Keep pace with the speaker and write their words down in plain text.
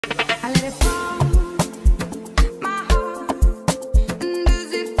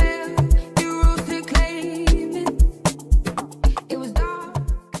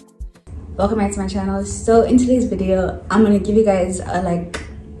welcome back to my channel. So in today's video I'm gonna give you guys a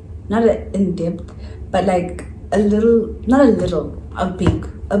not an in-depth but like a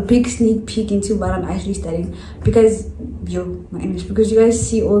big sneak peek into what I'm actually studying, because you guys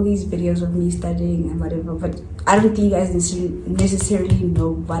see all these videos of me studying and whatever, but I don't think you guys necessarily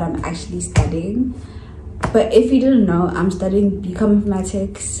know what I'm actually studying. But if you didn't know, I'm studying BCOM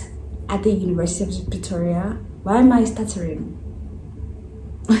Informatics at the University of Pretoria. Why am I stuttering?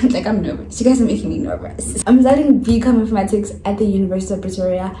 Like, I'm nervous. You guys are making me nervous. I'm studying BCOM Informatics at the University of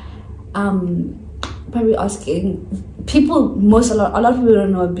Pretoria. Probably asking people, a lot of people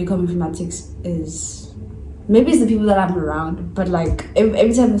don't know what BCOM Informatics is. Maybe it's the people that I'm around, but like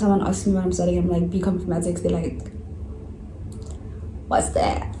every time someone asks me what I'm studying, I'm like, BCOM Informatics. They're like, what's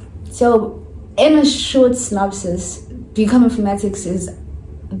that? So in a short synopsis, BCOM Informatics is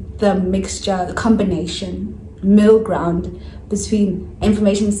the mixture, combination, middle ground between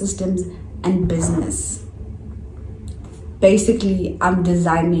information systems and business. Basically, I'm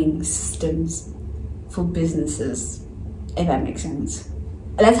designing systems for businesses, if that makes sense.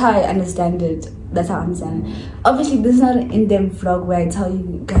 That's how I understand it. That's how I understand it. Obviously, this is not an in-depth vlog where I tell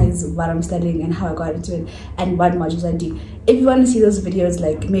you guys what I'm studying and how I got into it and what modules I do. If you want to see those videos,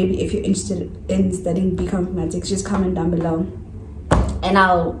 like maybe if you're interested in studying BCOM Informatics, just comment down below and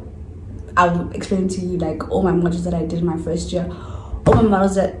I'll explain to you like all my modules that I did in my first year, all my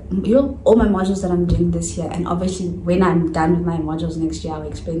modules that I'm doing this year, and obviously when I'm done with my modules next year, I'll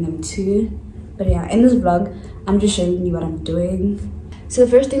explain them too. But yeah, in this vlog, I'm just showing you what I'm doing. So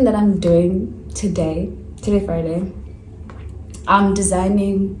the first thing that I'm doing today Friday, I'm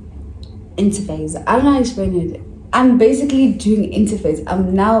designing interface. I don't know how to explain it. I'm basically doing interface. I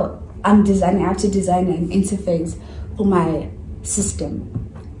have to design an interface for my system.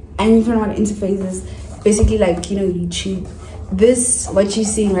 And if you don't know what interface is, basically like, you know, YouTube. What you're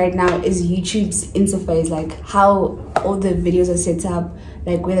seeing right now is YouTube's interface, like how all the videos are set up,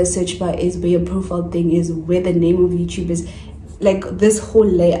 like where the search bar is, where your profile thing is, where the name of YouTube is, like this whole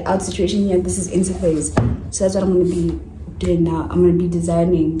layout situation here. This is interface. So that's what I'm going to be doing now. I'm going to be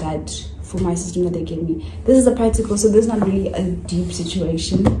designing that for my system that they gave me. This is a practical, so this is not really a deep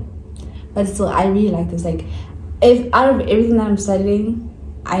situation, but still I really like this. Like, if out of everything that I'm studying,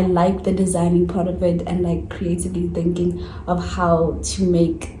 I like the designing part of it and like creatively thinking of how to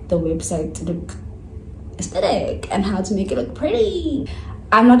make the website look aesthetic and how to make it look pretty.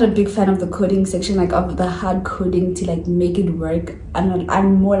 I'm not a big fan of the coding section, like of the hard coding to like make it work.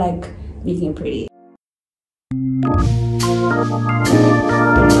 I'm more like making it pretty.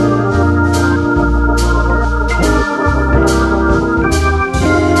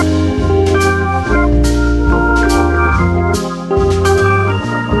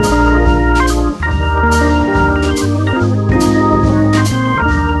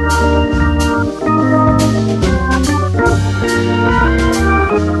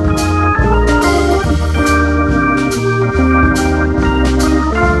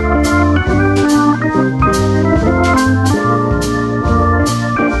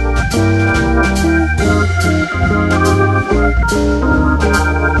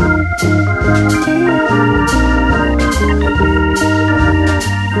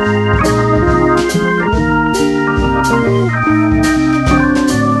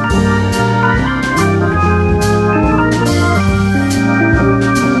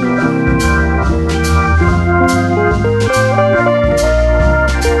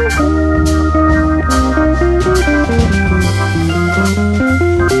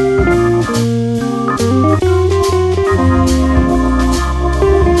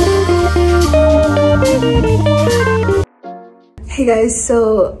 Hey guys,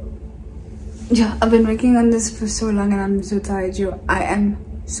 so yeah, I've been working on this for so long and I'm so tired. I am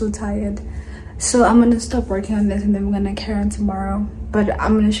so tired. So I'm gonna stop working on this and then we're gonna carry on tomorrow. But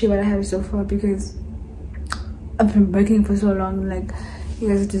I'm gonna show you what I have so far because I've been working for so long. Like, you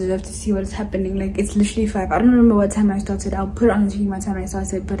guys deserve to see what's happening. Like, it's literally 5. I don't remember what time I started. I'll put it on the screen what time I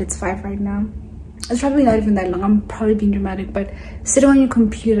started, but it's 5 right now. It's probably not even that long. I'm probably being dramatic, but sitting on your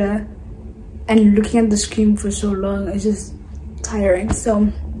computer and looking at the screen for so long is just tiring.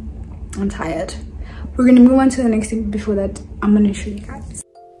 So I'm tired. We're gonna move on to the next thing. Before that, I'm gonna show you guys.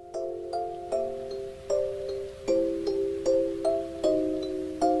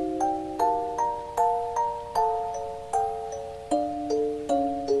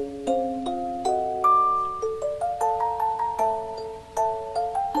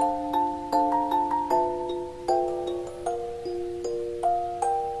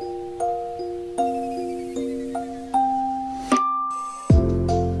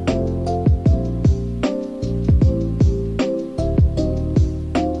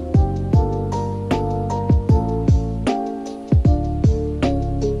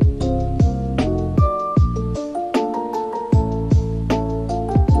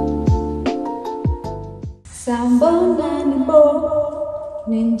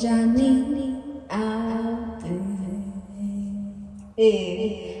 Ninjani out there.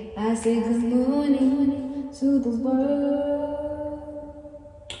 Hey, I say good morning to the world.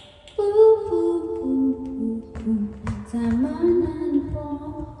 Boo, boo, boo, boo, boo.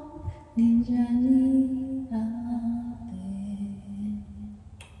 Ninjani out there.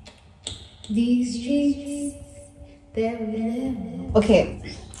 These streets, they're living. Okay,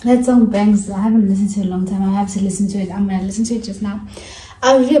 that song bangs. I haven't listened to it in a long time. I have to listen to it. I'm gonna listen to it just now.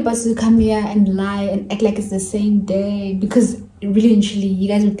 I was really about to come here and lie and act like it's the same day, because really and truly you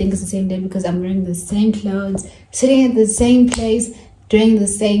guys would think it's the same day because I'm wearing the same clothes, sitting at the same place, doing the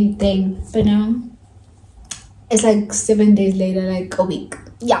same thing. But no, it's like 7 days later, like a week.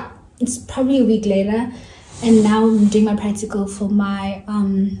 Yeah, it's probably a week later, and now I'm doing my practical for my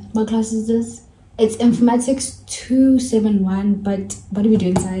what class is this? It's Informatics 271. But what do we do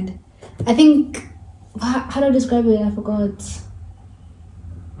inside? I think, how do I describe it? I forgot.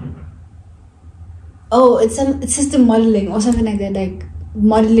 Oh, it's system modeling or something like that, like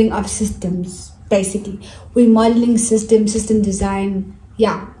modeling of systems. Basically, we're modeling system design.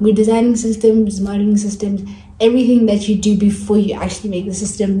 Yeah, we're designing systems, modeling systems, everything that you do before you actually make the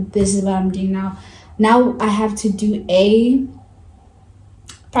system. This is what I'm doing now. Now I have to do a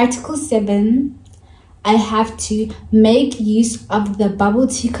practical 7. I have to make use of the Bubble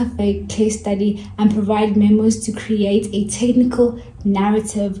Tea Cafe case study and provide memos to create a technical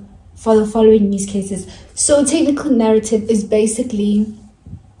narrative for the following use cases. So technical narrative is basically,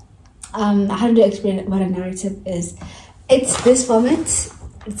 how do I explain what a narrative is? It's this format.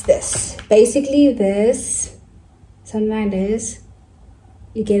 It's this. Basically this, something like this.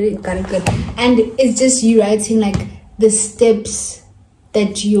 You get it? Got it, good. And it's just you writing like the steps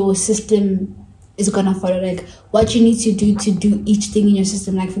that your system is gonna follow, like what you need to do each thing in your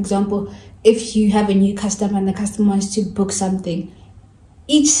system. Like for example, if you have a new customer and the customer wants to book something,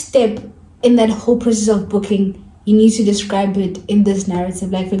 each step in that whole process of booking, you need to describe it in this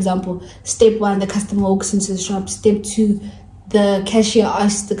narrative. Like for example, step 1, the customer walks into the shop. Step 2, the cashier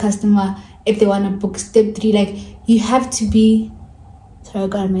asks the customer if they want to book. Step 3, like you have to be, sorry, I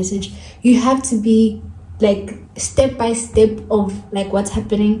got a message. You have to be like step by step of like what's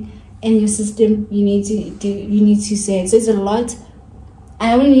happening in your system. You need to say it. So it's a lot.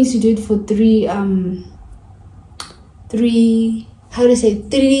 I only need to do it for three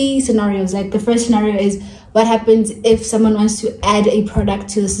scenarios. Like the first scenario is what happens if someone wants to add a product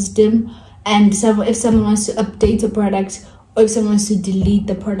to the system, and if someone wants to update a product, or if someone wants to delete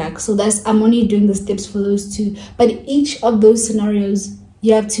the product. So I'm only doing the steps for those 2. But each of those scenarios,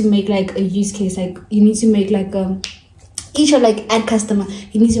 you have to make like a use case. Like you need to make like each of like add customer,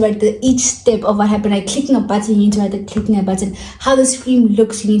 you need to write each step of what happened. Like clicking a button, you need to write the clicking a button. How the screen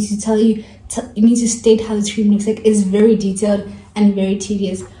looks, you need to you need to state how the screen looks. Like it's very detailed and very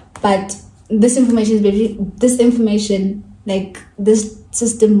tedious. But this information like this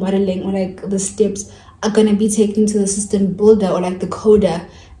system modeling, or like the steps, are gonna be taken to the system builder or like the coder,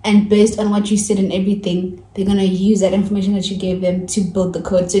 and based on what you said and everything, they're gonna use that information that you gave them to build the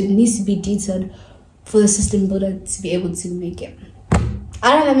code. So it needs to be detailed for the system builder to be able to make it.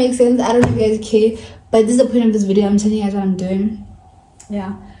 I don't know if that makes sense. I don't know if you guys care, but this is the point of this video. I'm telling you guys what I'm doing.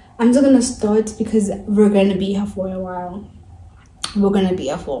 Yeah, I'm just gonna start because we're gonna be here for a while.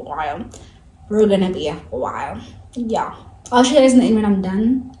 Yeah, I'll show you guys in the end when I'm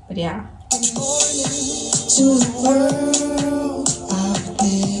done. But yeah. To the world out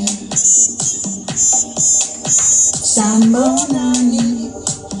there, Sambonani,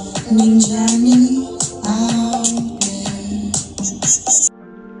 Ninjani out there.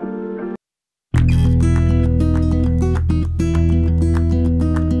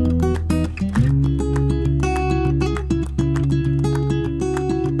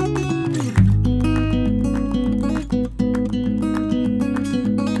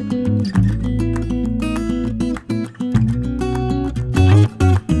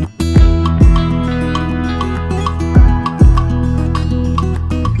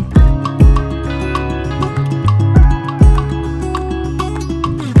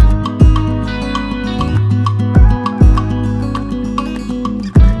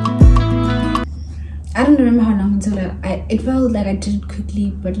 I don't remember how long until it felt like I did it quickly,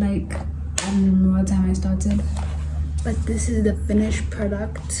 but like I don't remember what time I started. But this is the finished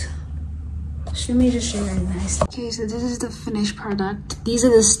product. Let me just show you guys nice. Okay, so this is the finished product. These are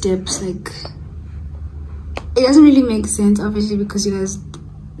the steps. Like it doesn't really make sense, obviously, because you guys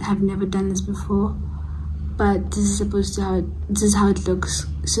have never done this before. But this is how it looks.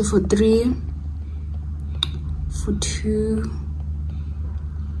 So for 3, for 2,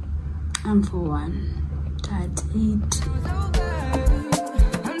 and for 1. That's it.